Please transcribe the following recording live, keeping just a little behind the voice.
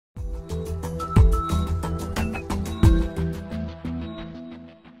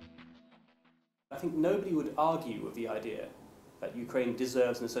think nobody would argue with the idea that Ukraine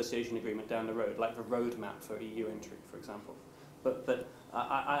deserves an association agreement down the road, like the roadmap for EU entry, for example. But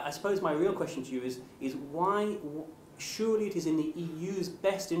I suppose my real question to you is why, surely it is in the EU's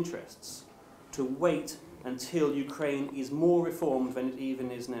best interests to wait until Ukraine is more reformed than it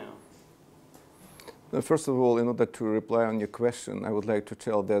even is now? First of all, in order to reply on your question, I would like to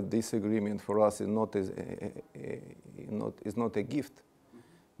tell that this agreement for us is not a gift.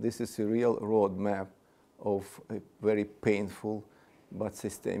 This is a real roadmap of a very painful but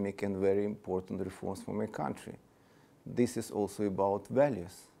systemic and very important reforms for my country. This is also about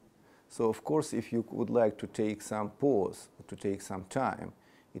values. So of course, if you would like to take some pause, to take some time,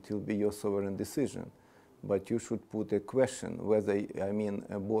 it will be your sovereign decision. But you should put a question whether,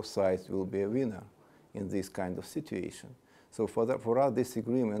 both sides will be a winner in this kind of situation. So for us, this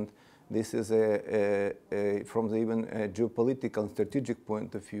agreement, this is from the even geopolitical and strategic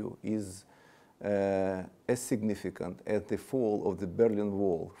point of view, is as significant as the fall of the Berlin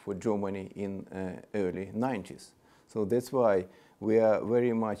Wall for Germany in early 90s. So that's why we are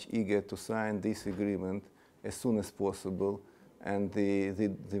very much eager to sign this agreement as soon as possible, and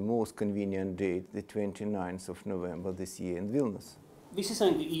the most convenient date, the 29th of November this year in Vilnius. This is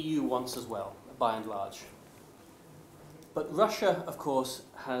something the EU wants as well, by and large. But Russia, of course,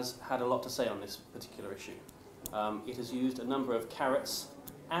 has had a lot to say on this particular issue. It has used a number of carrots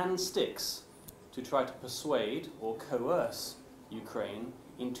and sticks to try to persuade or coerce Ukraine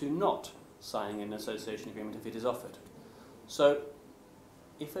into not signing an association agreement if it is offered. So,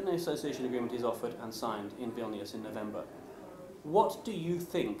 if an association agreement is offered and signed in Vilnius in November, what do you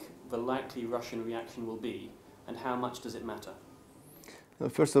think the likely Russian reaction will be, and how much does it matter?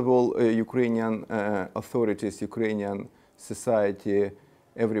 First of all, Ukrainian authorities, Ukrainian society,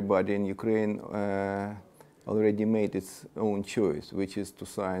 everybody in Ukraine already made its own choice, which is to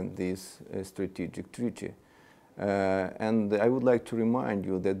sign this strategic treaty. And I would like to remind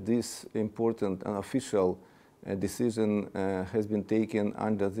you that this important and official decision has been taken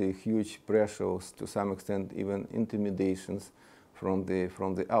under the huge pressures, to some extent even intimidations from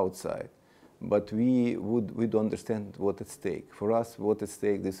the outside. But we do understand what at stake. For us, what at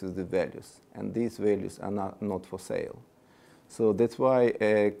stake, this is the values, and these values are not for sale. So that's why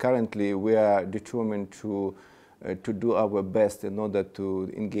currently we are determined to do our best in order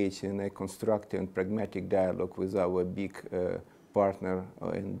to engage in a constructive and pragmatic dialogue with our big partner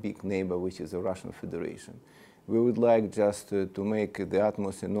and big neighbor, which is the Russian Federation. We would like just to make the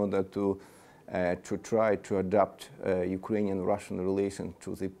utmost in order to try to adapt Ukrainian-Russian relations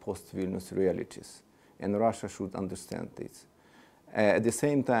to the post-Vilnius realities. And Russia should understand this. At the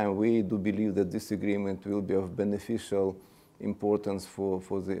same time, we do believe that this agreement will be of beneficial importance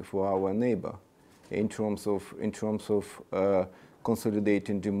for our neighbor in terms of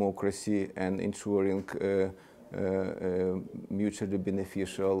consolidating democracy and ensuring mutually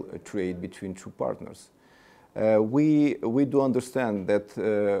beneficial trade between two partners. We do understand that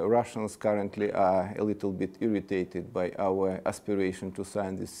Russians currently are a little bit irritated by our aspiration to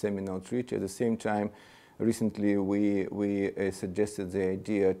sign this seminal treaty. At the same time, recently we suggested the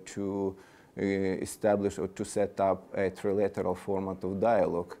idea to establish or to set up a trilateral format of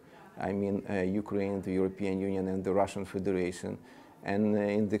dialogue. I mean, Ukraine, the European Union, and the Russian Federation. And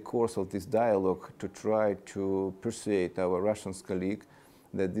in the course of this dialogue, to try to persuade our Russian colleague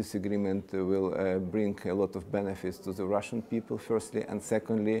that this agreement will bring a lot of benefits to the Russian people, firstly, and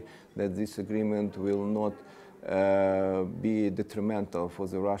secondly, that this agreement will not be detrimental for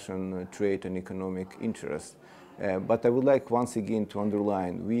the Russian trade and economic interests. But I would like once again to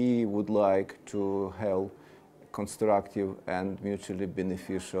underline, we would like to have constructive and mutually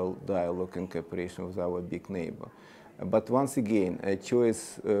beneficial dialogue and cooperation with our big neighbor. But once again, a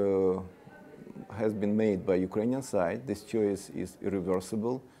choice has been made by Ukrainian side. This choice is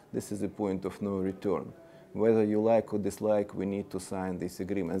irreversible. This is a point of no return. Whether you like or dislike, we need to sign this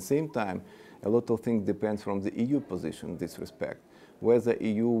agreement. At the same time, a lot of things depend from the EU position in this respect. Whether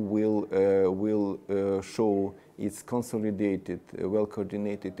EU will show its consolidated,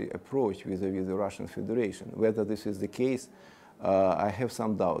 well-coordinated approach vis-à-vis the Russian Federation. Whether this is the case, I have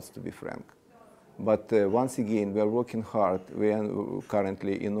some doubts, to be frank. But once again, we are working hard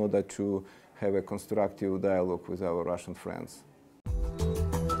currently in order to have a constructive dialogue with our Russian friends.